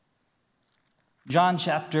John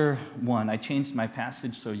chapter 1. I changed my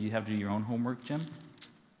passage so you have to do your own homework, Jim.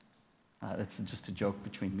 That's just a joke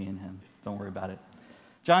between me and him. Don't worry about it.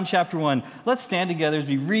 John chapter 1. Let's stand together as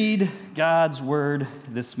we read God's word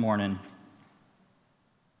this morning.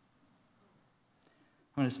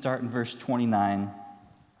 I'm going to start in verse 29.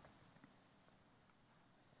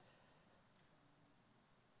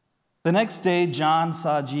 The next day, John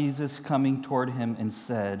saw Jesus coming toward him and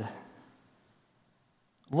said,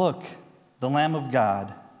 "Look, the Lamb of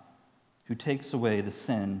God, who takes away the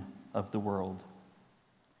sin of the world.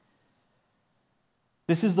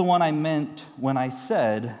 This is the one I meant when I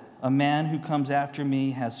said, 'A man who comes after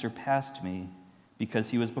me has surpassed me, because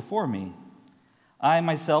he was before me.' I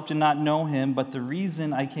myself did not know him, but the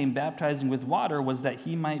reason I came baptizing with water was that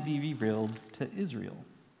he might be revealed to Israel."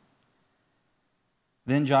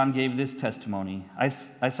 Then John gave this testimony,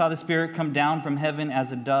 I saw the Spirit come down from heaven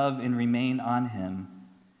as a dove and remain on him.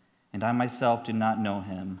 And I myself did not know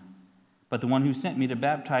him. But the one who sent me to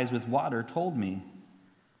baptize with water told me,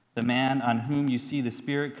 'The man on whom you see the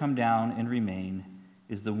Spirit come down and remain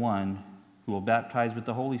is the one who will baptize with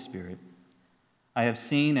the Holy Spirit. I have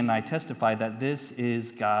seen and I testify that this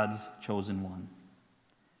is God's chosen one.'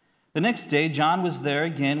 The next day, John was there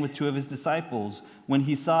again with two of his disciples. When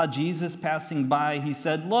he saw Jesus passing by, he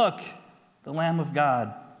said, 'Look, the Lamb of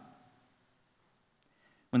God.'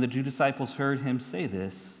 When the two disciples heard him say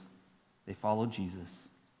this, they followed Jesus.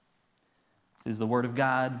 This is the word of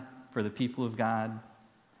God for the people of God.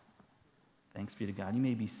 Thanks be to God. You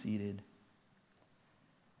may be seated.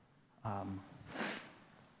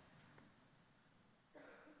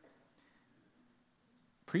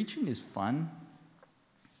 Preaching is fun.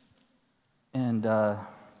 And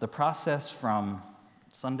the process from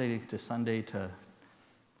Sunday to Sunday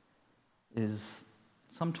is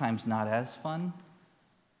sometimes not as fun.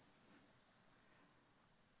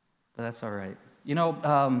 But that's all right. You know,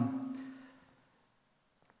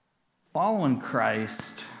 following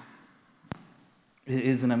Christ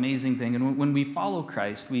is an amazing thing. And when we follow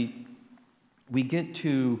Christ, we get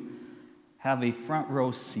to have a front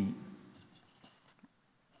row seat.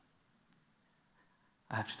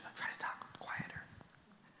 I have to try to talk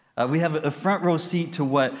quieter. We have a front row seat to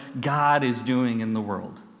what God is doing in the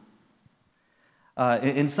world.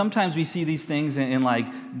 And sometimes we see these things in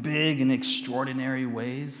like big and extraordinary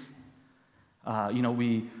ways.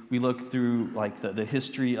 We look through like the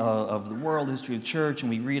history of the world, history of the church, and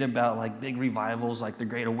we read about like big revivals like the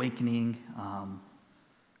Great Awakening,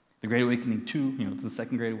 the Great Awakening 2, the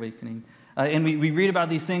Second Great Awakening. And we read about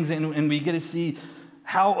these things and we get to see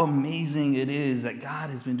how amazing it is that God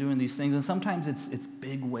has been doing these things. And sometimes it's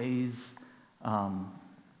big ways on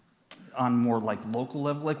more like local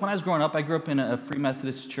level. Like when I was growing up, I grew up in a Free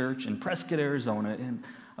Methodist church in Prescott, Arizona, and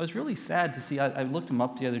I was really sad to see, I looked them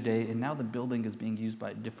up the other day, and now the building is being used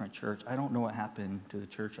by a different church. I don't know what happened to the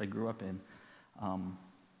church I grew up in.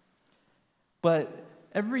 But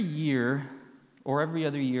every year, or every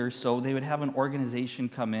other year or so, they would have an organization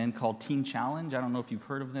come in called Teen Challenge. I don't know if you've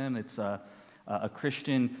heard of them. It's a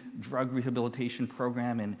Christian drug rehabilitation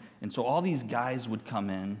program. And so all these guys would come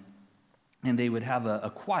in, and they would have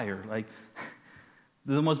a choir. Like,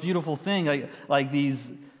 the most beautiful thing, like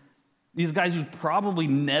these guys who've probably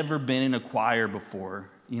never been in a choir before,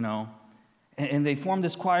 and they form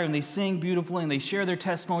this choir and they sing beautifully and they share their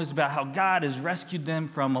testimonies about how God has rescued them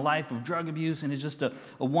from a life of drug abuse, and it's just a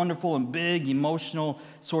wonderful and big emotional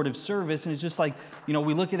sort of service. And it's just like, we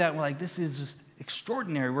look at that and we're like, this is just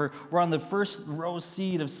extraordinary. We're on the first row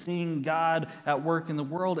seat of seeing God at work in the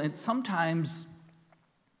world. And sometimes,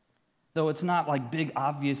 though it's not like big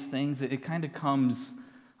obvious things, it kind of comes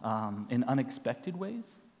in unexpected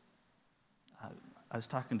ways. I was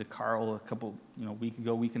talking to Carl a couple, week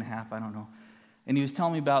and a half, I don't know. And he was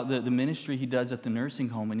telling me about the ministry he does at the nursing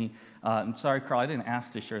home. And I'm sorry, Carl, I didn't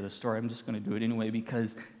ask to share this story. I'm just going to do it anyway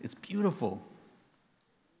because it's beautiful.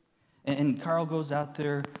 And Carl goes out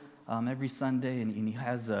there every Sunday and he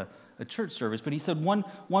has a church service. But he said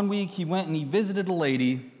one week he went and he visited a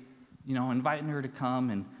lady, inviting her to come.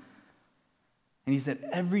 And he said,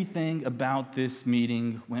 everything about this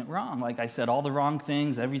meeting went wrong. Like I said, all the wrong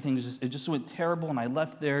things, everything just went terrible. And I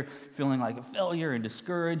left there feeling like a failure and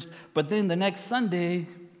discouraged. But then the next Sunday,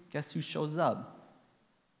 guess who shows up?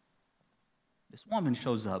 This woman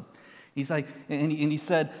shows up. He's like, and he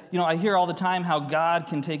said, I hear all the time how God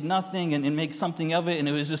can take nothing and make something of it. And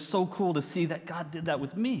it was just so cool to see that God did that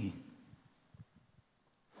with me.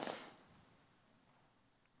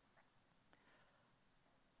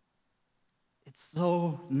 It's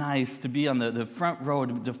so nice to be on the front row,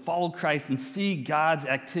 to follow Christ and see God's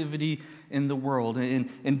activity in the world,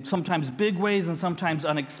 in sometimes big ways and sometimes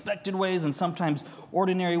unexpected ways and sometimes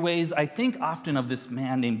ordinary ways. I think often of this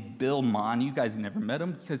man named Bill Mon. You guys never met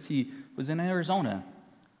him because he was in Arizona.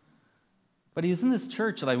 But he was in this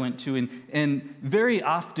church that I went to, and very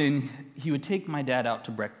often he would take my dad out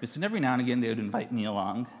to breakfast, and every now and again they would invite me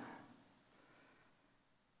along.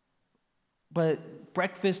 But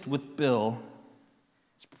breakfast with Bill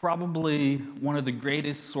is probably one of the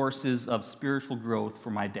greatest sources of spiritual growth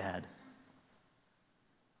for my dad.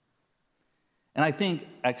 And I think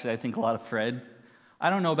a lot of Fred.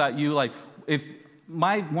 I don't know about you, like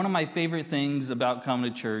one of my favorite things about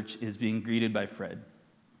coming to church is being greeted by Fred.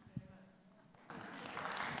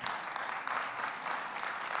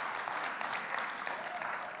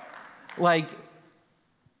 Like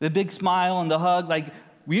the big smile and the hug, like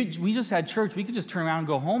we just had church. We could just turn around and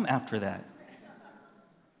go home after that.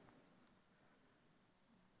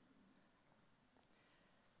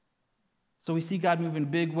 So we see God move in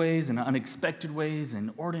big ways and unexpected ways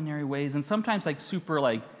and ordinary ways, and sometimes like super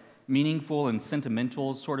like meaningful and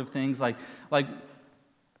sentimental sort of things. Like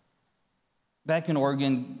back in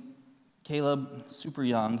Oregon, Caleb, super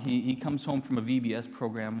young, he comes home from a VBS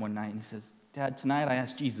program one night and he says, "Dad, tonight I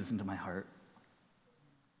asked Jesus into my heart."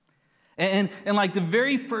 And like the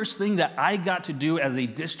very first thing that I got to do as a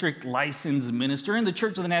district licensed minister in the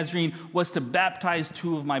Church of the Nazarene was to baptize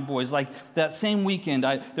two of my boys. Like that same weekend,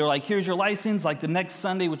 they were like, "Here's your license." Like the next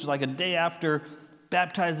Sunday, which was like a day after,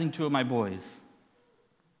 baptizing two of my boys.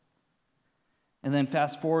 And then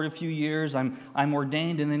fast forward a few years, I'm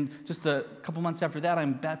ordained, and then just a couple months after that,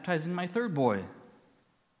 I'm baptizing my third boy.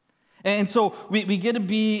 And so we get to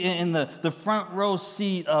be in the front row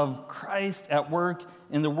seat of Christ at work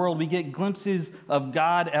in the world. We get glimpses of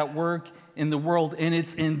God at work in the world. And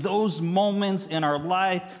it's in those moments in our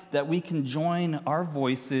life that we can join our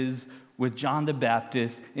voices with John the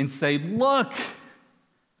Baptist and say, "Look,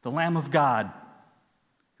 the Lamb of God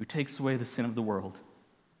who takes away the sin of the world."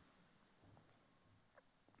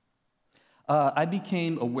 I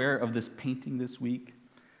became aware of this painting this week.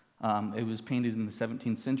 It was painted in the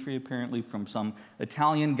 17th century, apparently, from some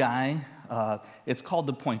Italian guy. It's called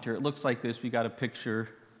The Pointer. It looks like this. We got a picture.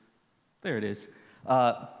 There it is.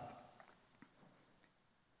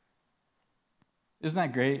 Isn't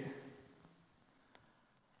that great?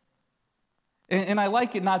 And I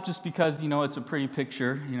like it not just because, it's a pretty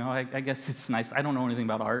picture. I guess it's nice. I don't know anything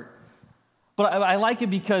about art. But I like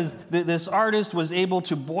it because this artist was able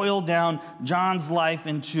to boil down John's life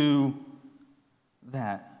into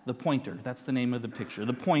that. The Pointer. That's the name of the picture.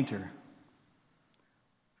 The Pointer.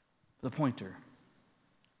 The Pointer.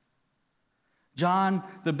 John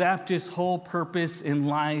the Baptist's whole purpose in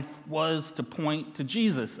life was to point to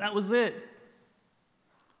Jesus. That was it.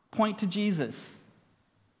 Point to Jesus.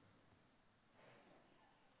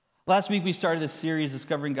 Last week we started this series,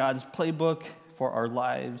 Discovering God's Playbook for Our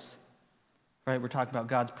Lives. Right? We're talking about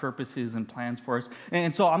God's purposes and plans for us.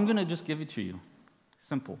 And so I'm going to just give it to you.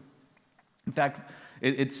 Simple. In fact,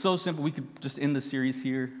 it's so simple, we could just end the series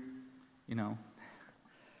here, No,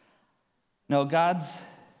 God's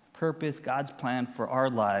purpose, God's plan for our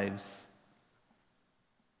lives,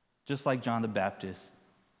 just like John the Baptist,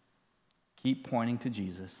 keep pointing to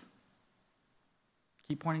Jesus.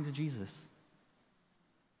 Keep pointing to Jesus.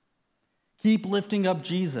 Keep lifting up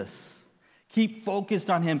Jesus. Keep focused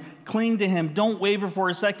on him. Cling to him. Don't waver for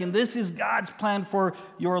a second. This is God's plan for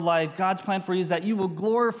your life. God's plan for you is that you will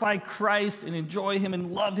glorify Christ and enjoy him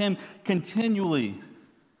and love him continually.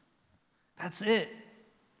 That's it.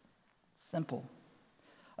 Simple.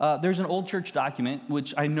 There's an old church document,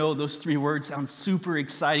 which I know those three words sound super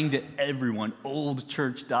exciting to everyone. Old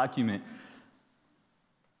church document.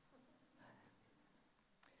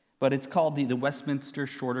 But it's called the Westminster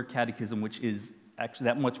Shorter Catechism, which is actually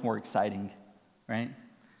that much more exciting, right?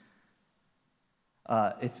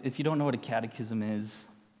 If you don't know what a catechism is,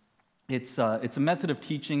 it's a method of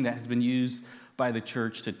teaching that has been used by the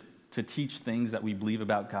church to teach things that we believe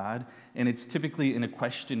about God, and it's typically in a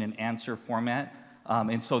question and answer format.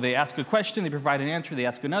 And so they ask a question, they provide an answer, they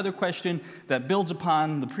ask another question that builds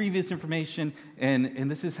upon the previous information,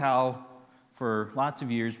 and this is how, for lots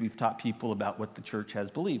of years, we've taught people about what the church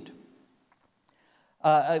has believed.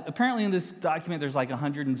 Apparently in this document, there's like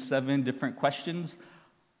 107 different questions.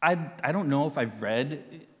 I don't know if I've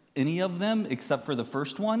read any of them except for the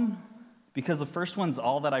first one, because the first one's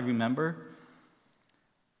all that I remember.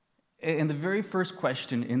 And the very first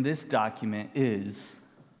question in this document is,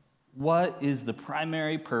 what is the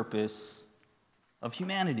primary purpose of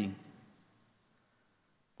humanity?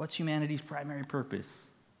 What's humanity's primary purpose?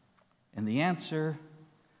 And the answer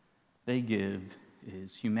they give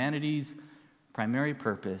is humanity's primary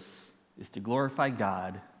purpose is to glorify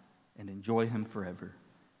God and enjoy Him forever.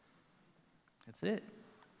 That's it.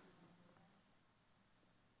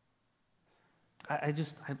 I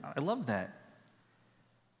love that.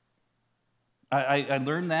 I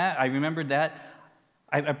learned that. I remembered that.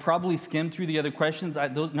 I probably skimmed through the other questions.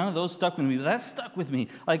 None of those stuck with me, but that stuck with me.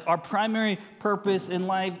 Like, our primary purpose in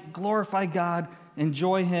life, glorify God,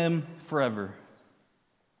 enjoy Him forever.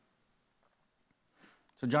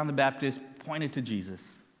 So John the Baptist pointed to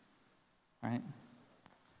Jesus, right?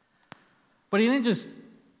 But he didn't just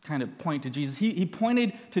kind of point to Jesus. He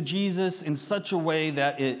pointed to Jesus in such a way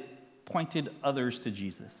that it pointed others to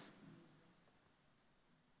Jesus.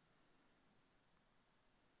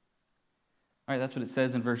 All right, that's what it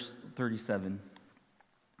says in verse 37.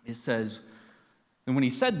 It says, and when he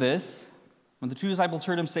said this, when the two disciples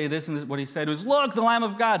heard him say this, and what he said was, "Look, the Lamb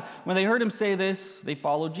of God." When they heard him say this, they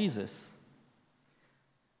followed Jesus.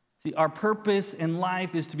 See, our purpose in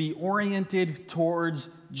life is to be oriented towards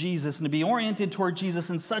Jesus, and to be oriented toward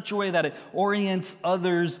Jesus in such a way that it orients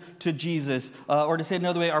others to Jesus. Or to say it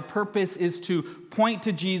another way, our purpose is to point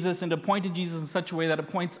to Jesus, and to point to Jesus in such a way that it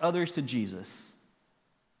points others to Jesus.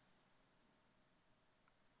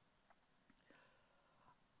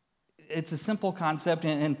 It's a simple concept,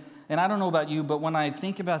 and I don't know about you, but when I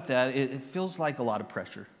think about that, it feels like a lot of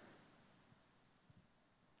pressure.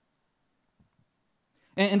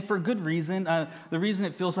 And for good reason. The reason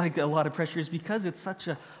it feels like a lot of pressure is because it's such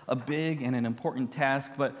a big and an important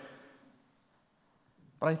task, but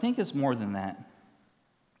I think it's more than that.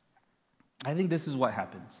 I think this is what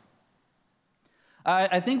happens.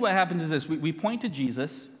 I think what happens is this. We point to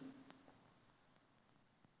Jesus,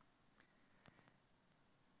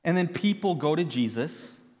 and then people go to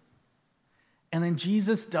Jesus, and then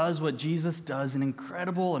Jesus does what Jesus does, and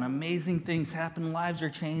incredible and amazing things happen, lives are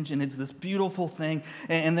changed, and it's this beautiful thing.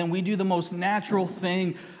 And then we do the most natural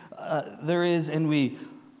thing there is, and we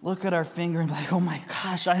look at our finger and be like, "Oh my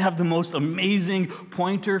gosh, I have the most amazing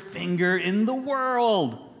pointer finger in the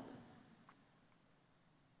world."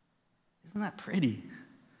 Isn't that pretty?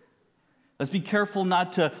 Let's be careful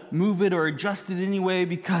not to move it or adjust it anyway,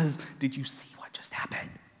 because did you see what just happened?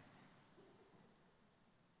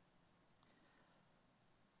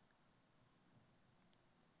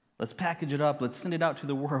 Let's package it up. Let's send it out to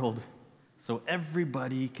the world so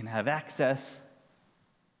everybody can have access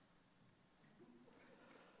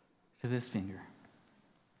to this finger.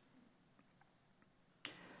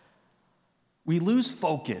 We lose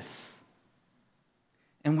focus,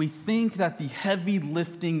 and we think that the heavy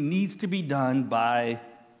lifting needs to be done by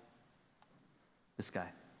this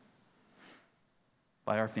guy,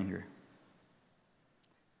 by our finger.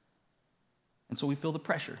 And so we feel the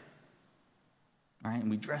pressure. All right,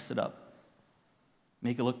 and we dress it up,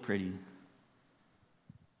 make it look pretty,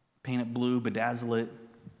 paint it blue, bedazzle it,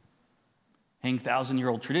 hang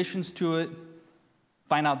 1,000-year-old traditions to it,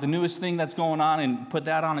 find out the newest thing that's going on and put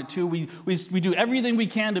that on it too. We do everything we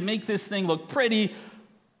can to make this thing look pretty.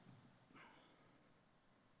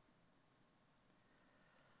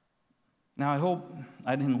 Now, I hope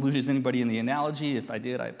I didn't lose anybody in the analogy. If I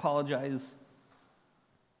did, I apologize.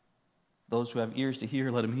 Those who have ears to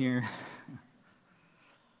hear, let them hear.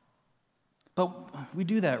 But we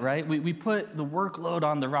do that, right? We put the workload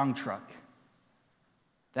on the wrong truck.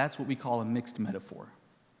 That's what we call a mixed metaphor.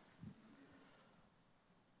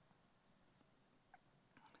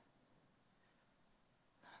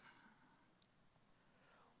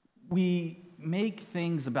 We make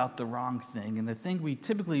things about the wrong thing, and the thing we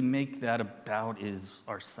typically make that about is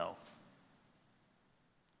ourselves.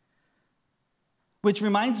 Which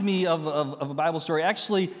reminds me of a Bible story.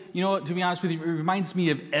 Actually, you know what, to be honest with you, it reminds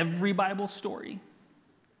me of every Bible story,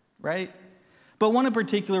 right? But one in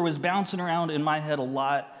particular was bouncing around in my head a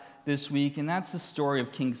lot this week, and that's the story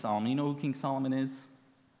of King Solomon. You know who King Solomon is?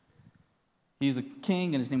 He's a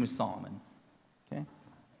king, and his name was Solomon, okay?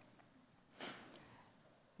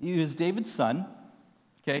 He was David's son,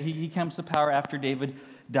 okay? He comes to power after David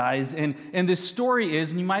dies, and this story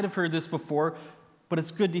is, and you might have heard this before, but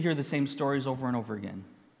it's good to hear the same stories over and over again.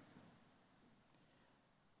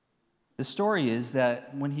 The story is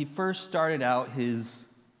that when he first started out his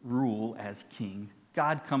rule as king,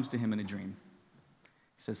 God comes to him in a dream.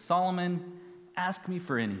 He says, "Solomon, ask me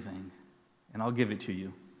for anything, and I'll give it to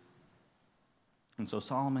you." And so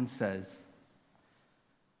Solomon says,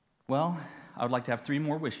 "Well, I would like to have 3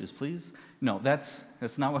 more wishes, please." No, that's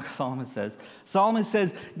not what Solomon says. Solomon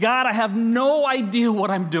says, "God, I have no idea what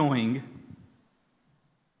I'm doing.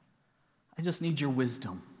 I just need your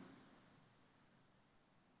wisdom."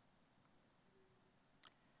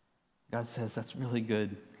 God says, that's a really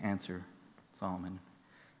good answer, Solomon.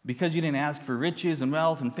 Because you didn't ask for riches and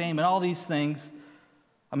wealth and fame and all these things,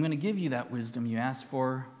 I'm going to give you that wisdom you asked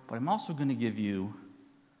for, but I'm also going to give you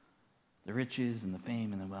the riches and the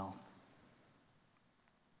fame and the wealth.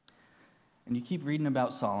 And you keep reading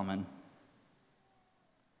about Solomon,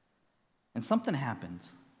 and something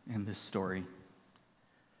happens in this story.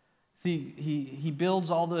 See, he builds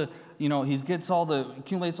all the, accumulates all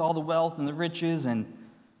the wealth and the riches, and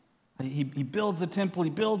he builds the temple, he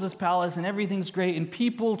builds his palace, and everything's great, and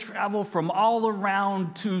people travel from all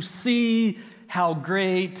around to see how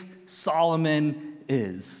great Solomon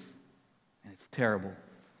is. And it's terrible.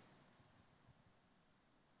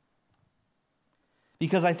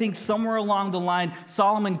 Because I think somewhere along the line,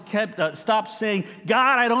 Solomon stopped saying,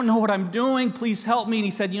 God, I don't know what I'm doing, please help me. And he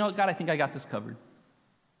said, you know what, God, I think I got this covered.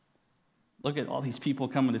 Look at all these people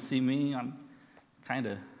coming to see me. I'm kind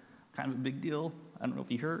of a big deal. I don't know if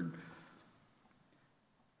you heard.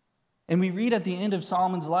 And we read at the end of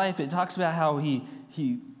Solomon's life, it talks about how he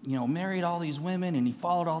married all these women and he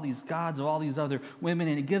followed all these gods of all these other women.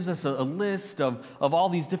 And it gives us a list of all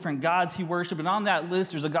these different gods he worshiped. And on that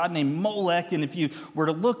list, there's a god named Molech. And if you were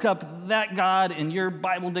to look up that god in your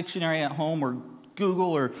Bible dictionary at home or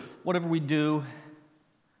Google or whatever we do,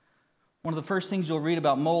 one of the first things you'll read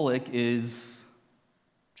about Molech is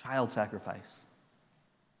child sacrifice.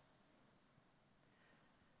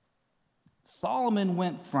 Solomon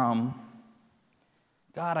went from,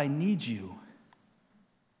 God, I need you,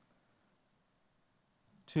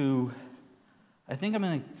 to, I think I'm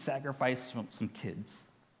going to sacrifice some kids.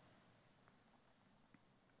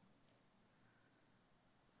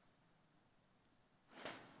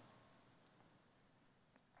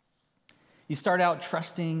 You start out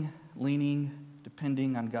trusting, leaning,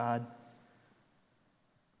 depending on God.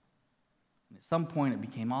 And at some point, it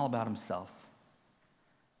became all about himself.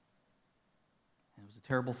 And it was a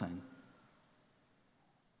terrible thing.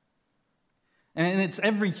 And it's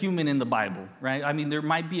every human in the Bible, right? I mean, there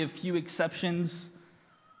might be a few exceptions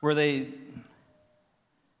where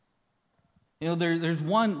there's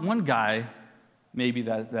one guy, maybe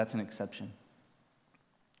that's an exception.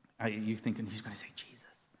 You're thinking he's going to say Jesus.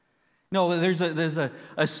 No, there's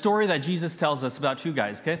a story that Jesus tells us about two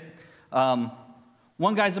guys, okay?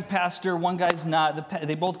 One guy's a pastor, one guy's not.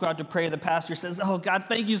 They both go out to pray. The pastor says, oh, God,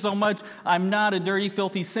 thank you so much. I'm not a dirty,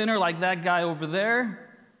 filthy sinner like that guy over there.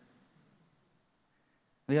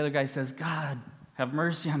 The other guy says, God, have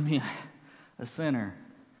mercy on me, a sinner.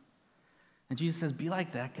 And Jesus says, be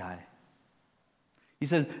like that guy. He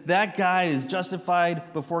says, that guy is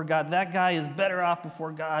justified before God. That guy is better off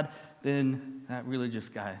before God than that religious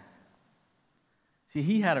guy. See,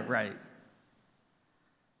 he had it right.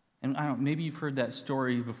 And I don't know, maybe you've heard that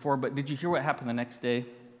story before, but did you hear what happened the next day?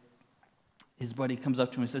 His buddy comes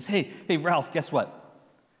up to him and says, hey, Ralph, guess what?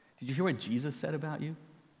 Did you hear what Jesus said about you?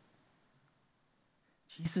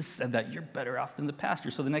 Jesus said that you're better off than the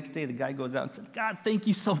pastor. So the next day, the guy goes out and says, God, thank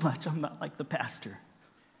you so much. I'm not like the pastor.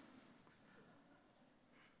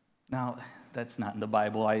 Now, that's not in the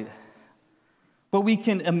Bible. But we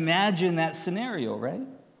can imagine that scenario, right?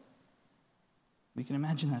 We can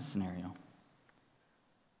imagine that scenario.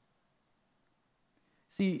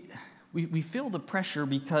 See, we feel the pressure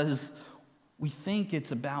because we think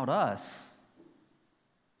it's about us.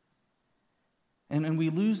 And we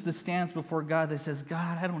lose the stance before God that says,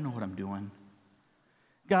 God, I don't know what I'm doing.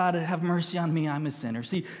 God, have mercy on me, I'm a sinner.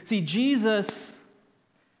 See, Jesus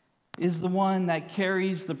is the one that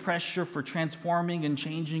carries the pressure for transforming and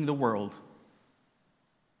changing the world.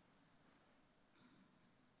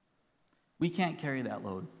 We can't carry that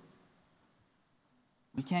load.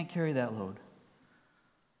 We can't carry that load.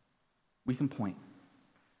 We can point.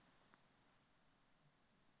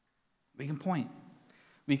 We can point.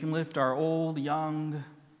 We can lift our old, young,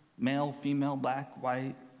 male, female, black,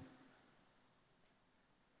 white,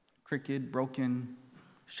 crooked, broken,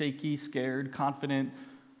 shaky, scared, confident,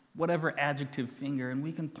 whatever adjective finger, and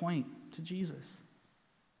we can point to Jesus.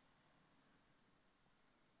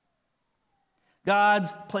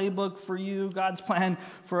 God's playbook for you, God's plan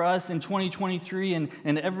for us in 2023 and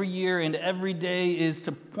every year and every day is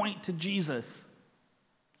to point to Jesus.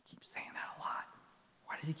 He keeps saying that a lot.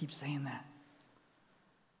 Why does he keep saying that?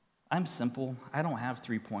 I'm simple. I don't have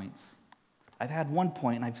 3 points. I've had 1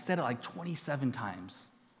 point, and I've said it like 27 times.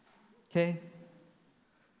 Okay?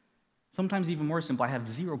 Sometimes even more simple, I have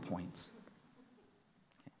 0 points.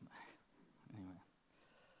 Okay. Anyway.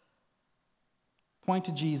 Point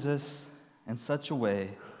to Jesus in such a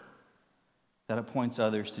way that it points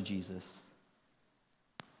others to Jesus.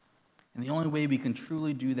 And the only way we can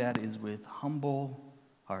truly do that is with humble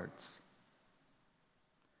hearts.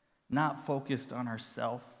 not focused on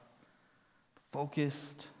ourselves,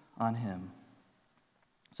 focused on him.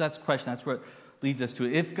 So that's the question. That's what leads us to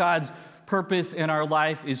it. If God's purpose in our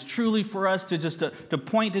life is truly for us to just to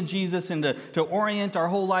point to Jesus and to orient our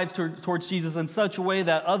whole lives towards Jesus in such a way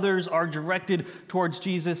that others are directed towards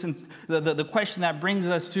Jesus, and the question that brings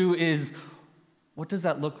us to is, what does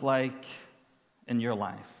that look like in your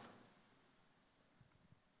life?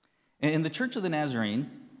 In the Church of the Nazarene,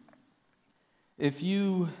 if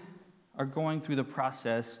you are going through the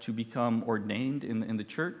process to become ordained in the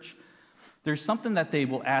church, there's something that they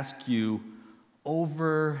will ask you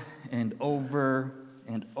over and over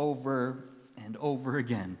and over and over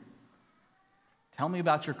again. Tell me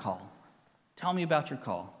about your call. Tell me about your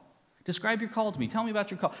call. Describe your call to me. Tell me about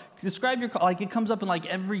your call. Describe your call. Like, it comes up in like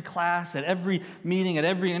every class, at every meeting, at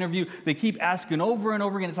every interview. They keep asking over and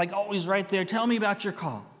over again. It's like always right there. Tell me about your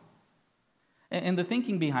call. And the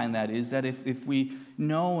thinking behind that is that if we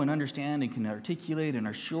know and understand and can articulate and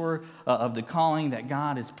are sure of the calling that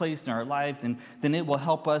God has placed in our life, then it will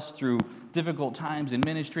help us through difficult times in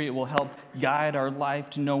ministry. It will help guide our life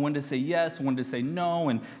to know when to say yes, when to say no,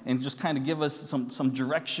 and just kind of give us some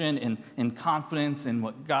direction and confidence in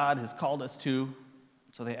what God has called us to.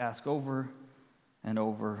 So they ask over and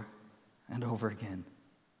over and over again.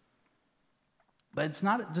 But it's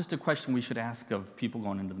not just a question we should ask of people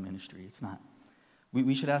going into the ministry. It's not.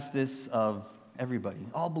 We should ask this of everybody,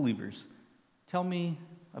 all believers. Tell me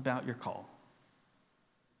about your call.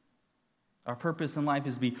 Our purpose in life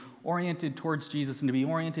is to be oriented towards Jesus and to be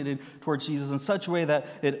oriented towards Jesus in such a way that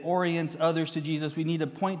it orients others to Jesus. We need to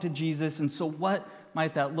point to Jesus. And so what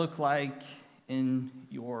might that look like in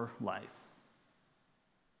your life?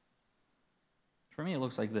 For me, it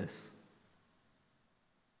looks like this.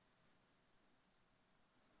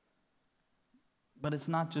 But it's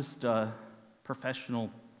not just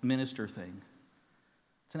professional minister thing.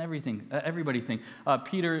 It's an everybody thing.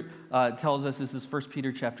 Peter tells us, this is 1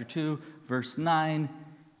 Peter chapter 2, verse 9.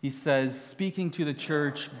 He says, speaking to the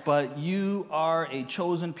church, but you are a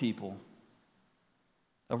chosen people,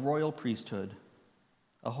 a royal priesthood,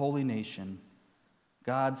 a holy nation,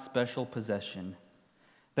 God's special possession,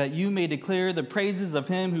 that you may declare the praises of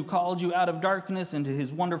him who called you out of darkness into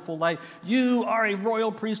his wonderful light. You are a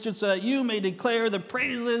royal priesthood so that you may declare the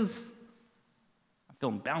praises. I'm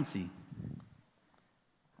feeling bouncy.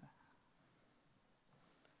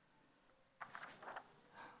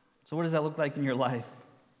 So what does that look like in your life?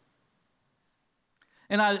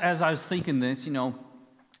 And as I was thinking this, I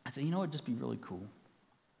said, it'd just be really cool.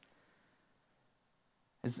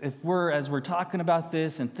 As we're talking about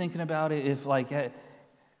this and thinking about it,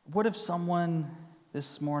 what if someone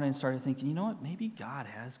this morning started thinking, maybe God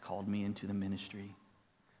has called me into the ministry.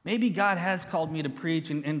 Maybe God has called me to preach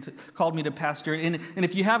and called me to pastor. And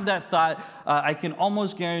if you have that thought, I can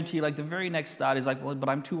almost guarantee, the very next thought is but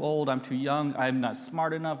I'm too old, I'm too young, I'm not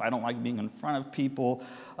smart enough, I don't like being in front of people,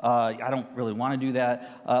 I don't really want to do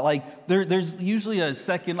that. There's usually a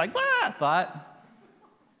second, thought.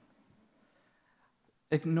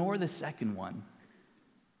 Ignore the second one.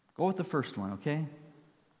 Go with the first one, okay?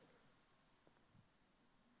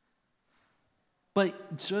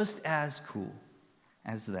 But just as cool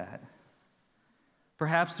as that,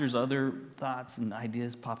 perhaps there's other thoughts and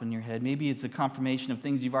ideas pop in your head. Maybe it's a confirmation of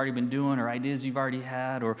things you've already been doing or ideas you've already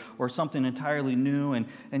had or something entirely new. And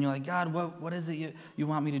you're like, God, what is it you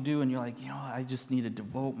want me to do? And you're like, I just need to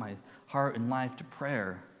devote my heart and life to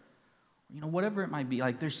prayer. Whatever it might be.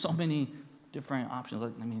 There's so many different options.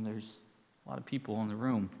 There's a lot of people in the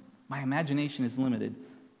room. My imagination is limited.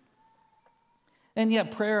 And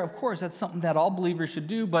yet prayer, of course, that's something that all believers should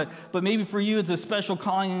do, but maybe for you it's a special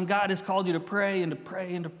calling, and God has called you to pray and to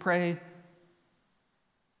pray and to pray.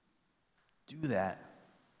 Do that.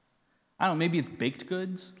 I don't know, maybe it's baked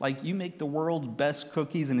goods. You make the world's best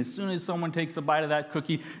cookies, and as soon as someone takes a bite of that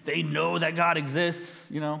cookie, they know that God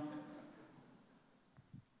exists,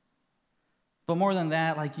 But more than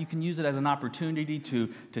that, you can use it as an opportunity to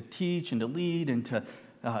teach and to lead and to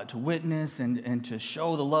witness and to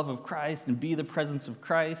show the love of Christ and be the presence of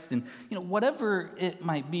Christ. And, whatever it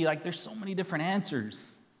might be, there's so many different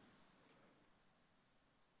answers.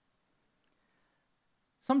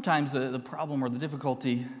 Sometimes the problem or the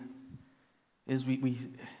difficulty is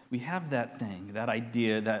we have that thing, that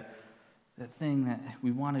idea, that thing that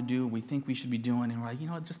we want to do, we think we should be doing, and we're like,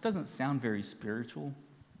 it just doesn't sound very spiritual.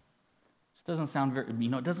 It just doesn't sound very,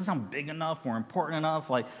 it doesn't sound big enough or important enough.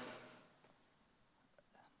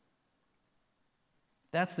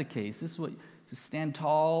 That's the case. This is what, to stand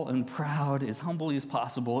tall and proud, as humbly as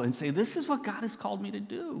possible, and say, this is what God has called me to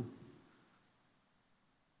do.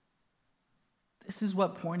 This is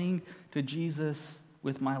what pointing to Jesus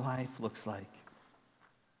with my life looks like.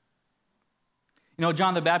 You know,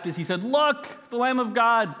 John the Baptist, he said, "Look, the Lamb of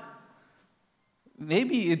God."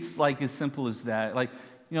 Maybe it's like as simple as that. Like,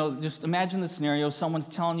 you know, just imagine the scenario. Someone's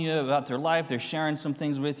telling you about their life. They're sharing some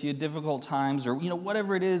things with you, difficult times, or, you know,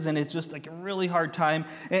 whatever it is, and it's just like a really hard time.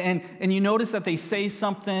 And you notice that they say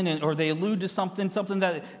something or they allude to something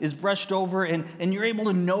that is brushed over, and you're able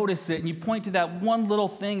to notice it, and you point to that one little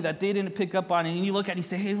thing that they didn't pick up on, and you look at it and you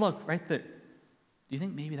say, "Hey, look, right there. Do you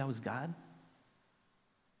think maybe that was God?"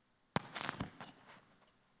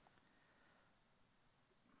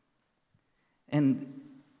 And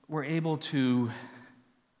we're able to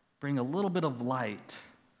bring a little bit of light,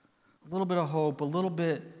 a little bit of hope,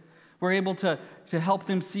 we're able to help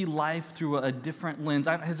them see life through a different lens.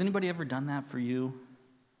 Has anybody ever done that for you?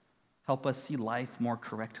 Help us see life more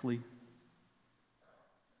correctly?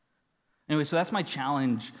 Anyway, so that's my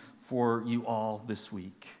challenge for you all this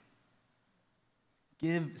week.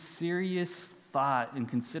 Give serious thought and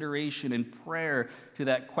consideration and prayer to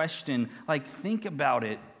that question. Like, think about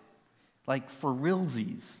it, like for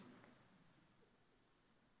realsies.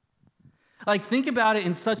 Like, think about it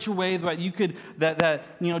in such a way that you could, that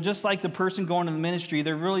you know, just like the person going to the ministry,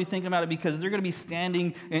 they're really thinking about it because they're going to be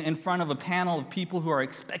standing in front of a panel of people who are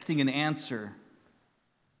expecting an answer.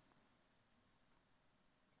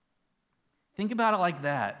 Think about it like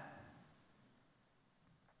that.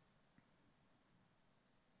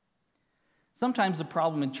 Sometimes the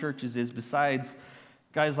problem in churches is, besides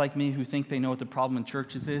guys like me who think they know what the problem in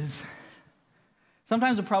churches is,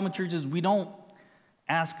 sometimes the problem in churches is we don't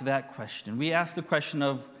ask that question. We ask the question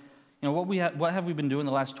of, you know, what have we been doing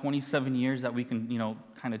the last 27 years that we can, you know,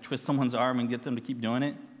 kind of twist someone's arm and get them to keep doing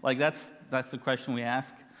it? Like, that's the question we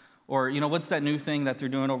ask. Or, you know, what's that new thing that they're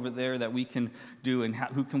doing over there that we can do, and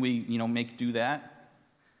who can we, you know, make do that?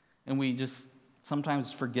 And we just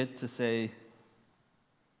sometimes forget to say,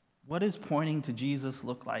 what does pointing to Jesus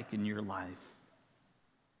look like in your life?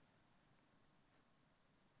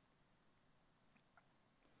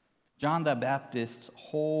 John the Baptist's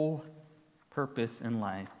whole purpose in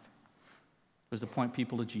life was to point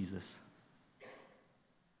people to Jesus.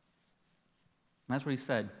 And that's what he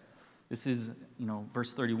said. This is, you know,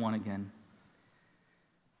 verse 31 again.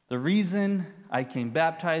 The reason I came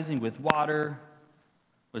baptizing with water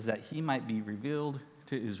was that he might be revealed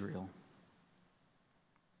to Israel.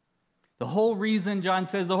 The whole reason, John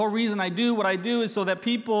says, the whole reason I do what I do is so that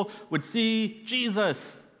people would see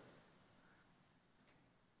Jesus.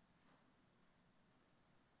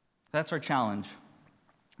 That's our challenge.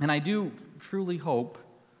 And I do truly hope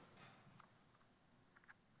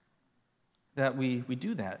that we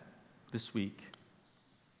do that this week.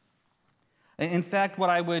 In fact, what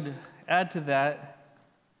I would add to that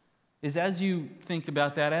is, as you think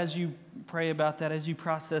about that, as you pray about that, as you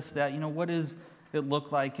process that, you know, what does it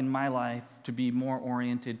look like in my life to be more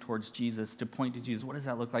oriented towards Jesus, to point to Jesus? What does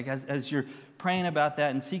that look like? As you're praying about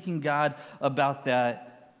that and seeking God about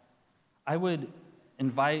that, I would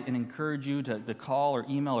invite and encourage you to call or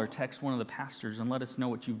email or text one of the pastors and let us know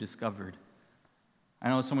what you've discovered. I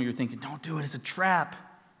know some of you are thinking, don't do it, it's a trap.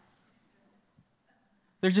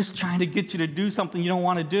 They're just trying to get you to do something you don't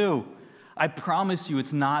want to do. I promise you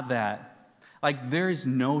it's not that. Like, there is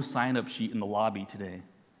no sign-up sheet in the lobby today.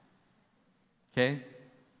 Okay?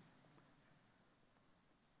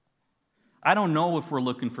 I don't know if we're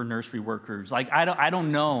looking for nursery workers. Like, I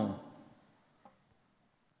don't know.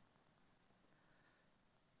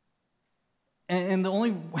 And the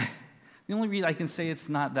only reason I can say it's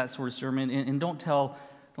not that sort of sermon, and don't tell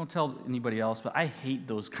anybody else, but I hate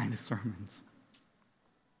those kind of sermons.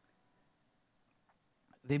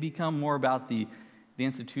 They become more about the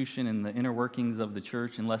institution and the inner workings of the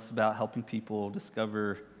church and less about helping people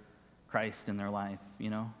discover Christ in their life, you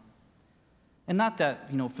know? And not that,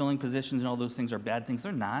 you know, filling positions and all those things are bad things.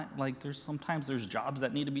 They're not. Like, sometimes there's jobs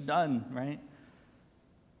that need to be done, right?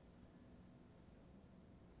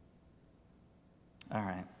 All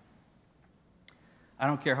right. I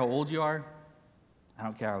don't care how old you are. I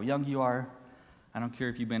don't care how young you are. I don't care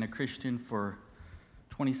if you've been a Christian for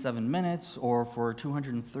 27 minutes or for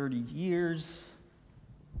 230 years.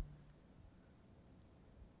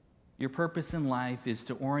 Your purpose in life is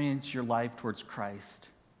to orient your life towards Christ,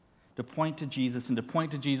 to point to Jesus, and to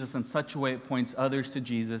point to Jesus in such a way it points others to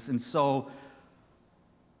Jesus. And so,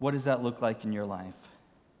 what does that look like in your life?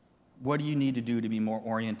 What do you need to do to be more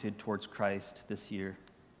oriented towards Christ this year?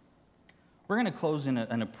 We're going to close in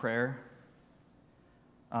a prayer.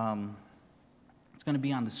 It's going to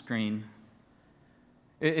be on the screen.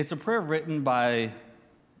 It's a prayer written by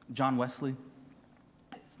John Wesley.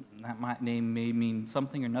 That name may mean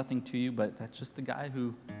something or nothing to you, but that's just the guy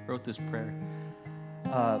who wrote this prayer.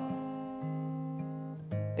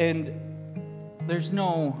 And there's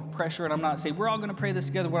no pressure, and I'm not saying we're all going to pray this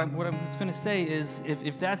together. What I'm just going to say is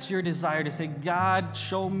if that's your desire to say, God,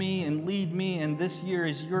 show me and lead me, and this year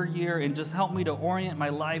is your year, and just help me to orient my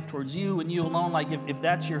life towards you and you alone, like if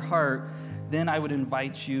that's your heart, then I would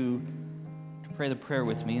invite you to pray the prayer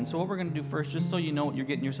with me. And so what we're going to do first, just so you know what you're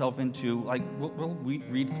getting yourself into, like we'll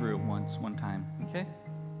read through it one time, okay?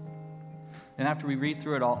 And after we read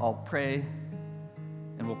through it, I'll pray,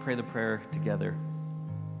 and we'll pray the prayer together.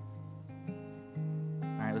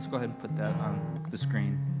 All right, let's go ahead and put that on the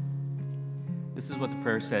screen. This is what the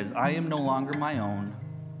prayer says. I am no longer my own,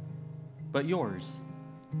 but yours.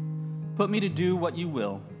 Put me to do what you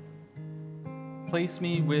will. Place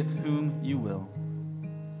me with whom you will.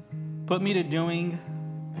 Put me to doing,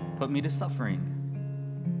 put me to suffering.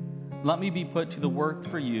 Let me be put to the work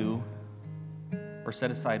for you or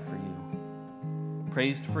set aside for you.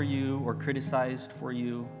 Praised for you or criticized for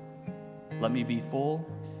you. Let me be full.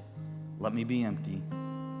 Let me be empty.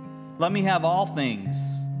 Let me have all things.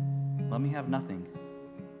 Let me have nothing.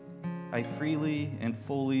 I freely and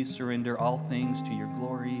fully surrender all things to your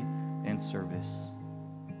glory and service.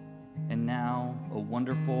 And now, O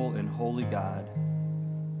wonderful and holy God,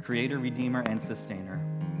 Creator, Redeemer, and Sustainer,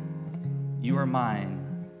 you are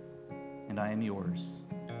mine, and I am yours.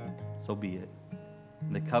 So be it.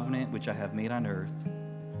 And the covenant which I have made on earth,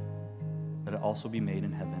 let it also be made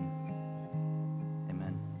in heaven.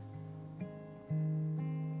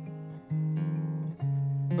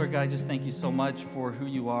 Lord God, I just thank you so much for who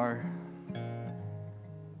you are.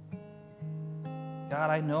 God,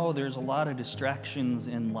 I know there's a lot of distractions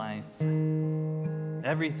in life.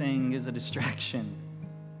 Everything is a distraction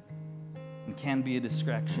and can be a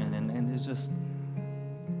distraction, and it's just...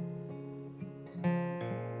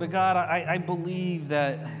 But God, I believe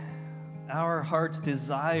that our heart's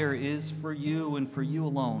desire is for you and for you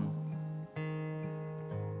alone.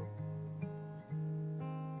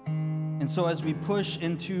 And so as we push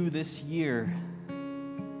into this year,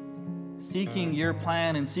 seeking your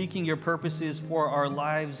plan and seeking your purposes for our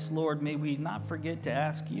lives, Lord, may we not forget to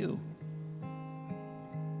ask you.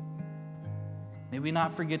 May we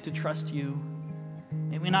not forget to trust you.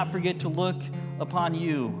 May we not forget to look upon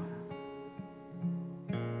you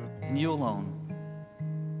and you alone.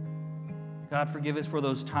 God, forgive us for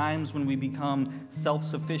those times when we become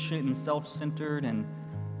self-sufficient and self-centered and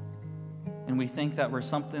we think that we're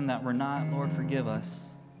something that we're not. Lord, forgive us.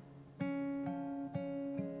 And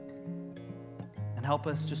help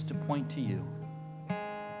us just to point to you.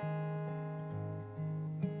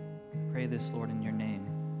 Pray this, Lord, in your name.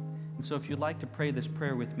 And so if you'd like to pray this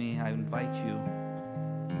prayer with me, I invite you.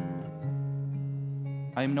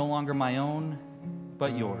 I am no longer my own,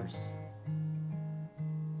 but yours.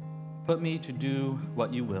 Put me to do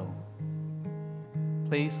what you will.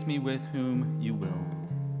 Place me with whom you will.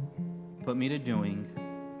 Put me to doing,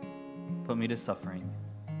 put me to suffering.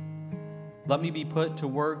 Let me be put to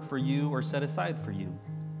work for you or set aside for you.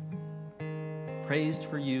 Praised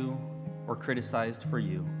for you or criticized for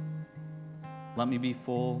you. Let me be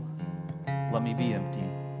full, let me be empty.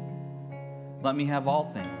 Let me have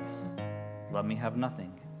all things, let me have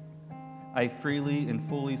nothing. I freely and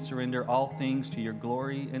fully surrender all things to your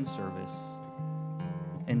glory and service.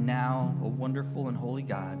 And now, O wonderful and holy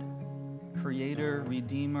God, Creator,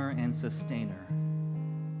 Redeemer, and Sustainer,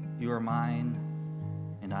 you are mine,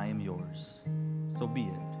 and I am yours. So be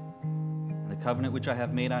it. And the covenant which I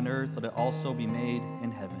have made on earth, let it also be made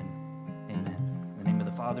in heaven. Amen. In the name of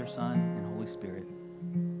the Father, Son, and Holy Spirit.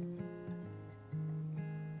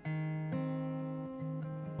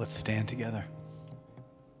 Let's stand together.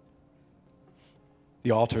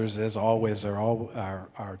 The altars, as always, are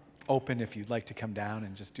open if you'd like to come down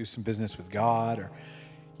and just do some business with God, or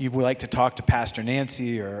you would like to talk to Pastor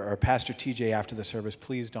Nancy or Pastor TJ after the service.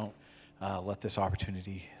 Please don't let this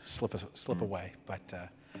opportunity slip away, but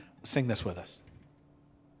sing this with us.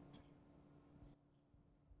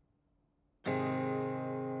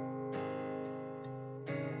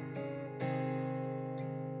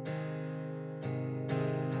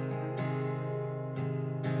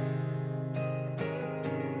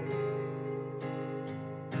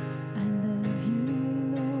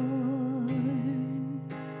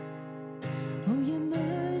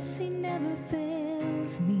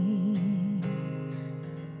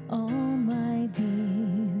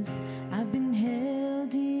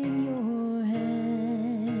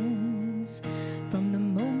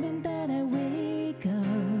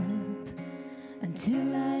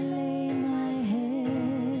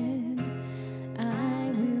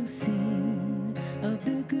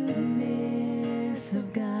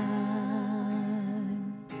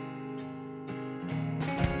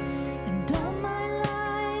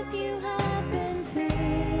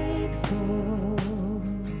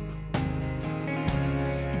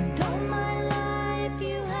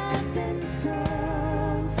 been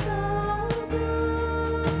so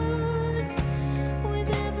good. With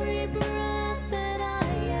every breath that I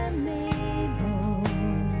am able,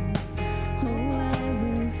 oh, I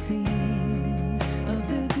will sing of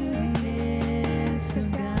the goodness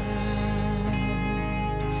of God.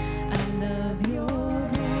 I love your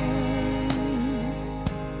voice.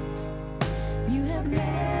 You have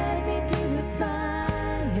led me through the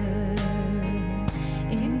fire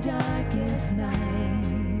in darkest night.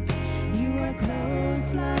 You are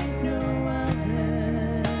close like no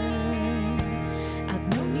other. I've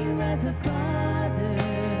known you as a father.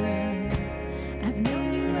 I've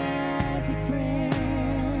known you as a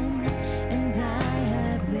friend. And I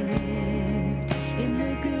have lived in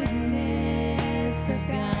the goodness of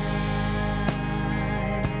God.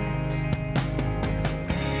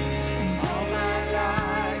 And all my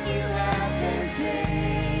life you have been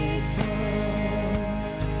faithful.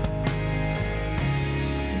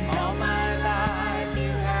 And all my life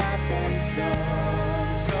you have been so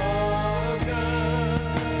good.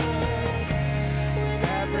 With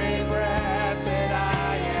every breath that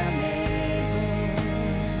I am able,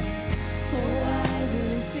 oh, I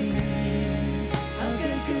will sing of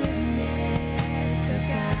the goodness of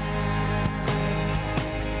God.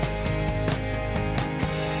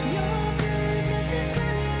 Your goodness is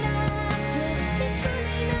running after, it's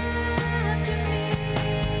running after me.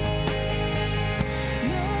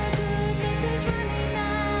 Your goodness is running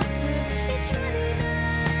after, it's running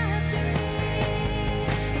after me.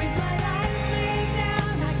 With my life laid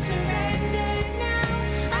down, I surrender now.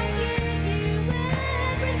 I give you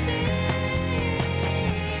everything.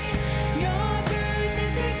 Your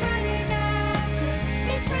goodness is running after,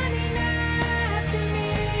 it's running after me.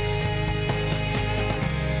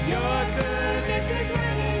 Your goodness is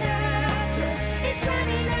running after, it's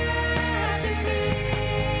running after me.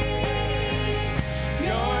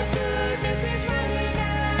 Your goodness is running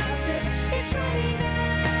after, it's running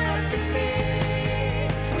after me.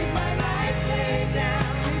 With my life laid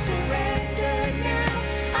down, I surrender now.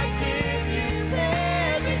 I give you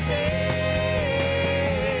everything.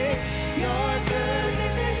 Your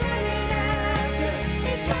goodness is running after,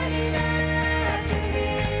 it's running after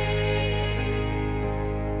me.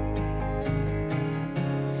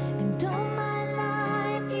 And all my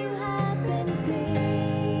life you have been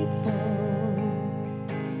faithful.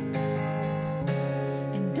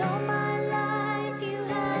 And all my life you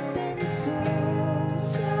have been so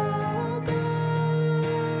good.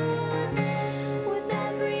 With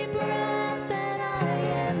every breath that I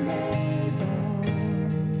am able,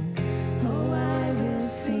 oh, I will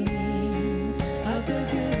sing of the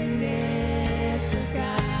goodness of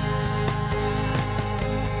God.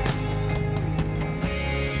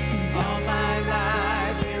 And all my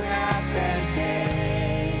life you have been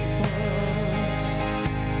faithful.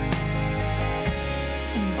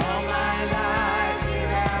 And all my life you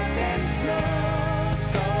have been so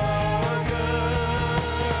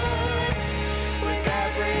good. With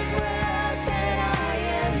every breath that I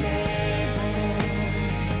am able,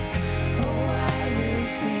 oh, I will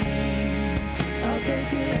sing of the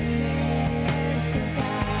goodness of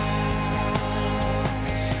God.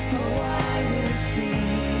 Oh, I will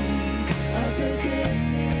sing of the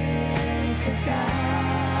goodness of God.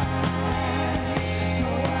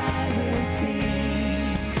 Oh, I will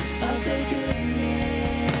sing of the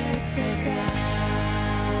goodness of God.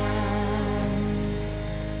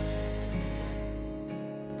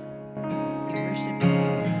 We worship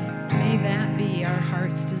you. May that be our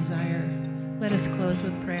heart's desire. Let us close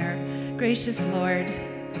with prayer. Gracious Lord,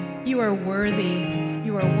 you are worthy.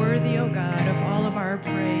 You are worthy, O God, of all of our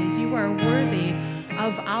praise. You are worthy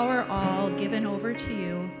of our all given over to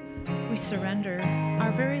you. We surrender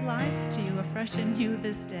our very lives to you afresh and new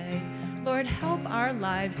this day. Lord, help our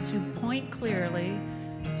lives to point clearly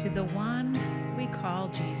to the one we call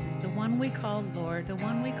Jesus, the one we call Lord, the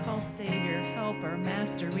one we call Savior, Helper,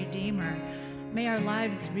 Master, Redeemer. May our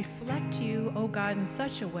lives reflect you, O God, in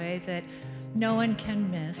such a way that no one can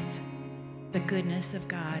miss the goodness of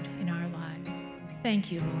God in our lives.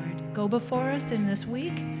 Thank you, Lord. Go before us in this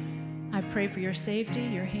week. I pray for your safety,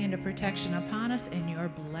 your hand of protection upon us, and your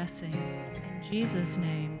blessing. In Jesus'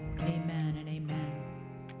 name, amen and amen.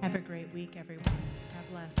 Have a great week, everyone. God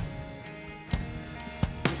bless.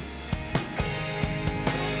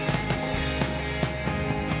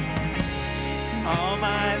 All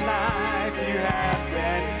my life you have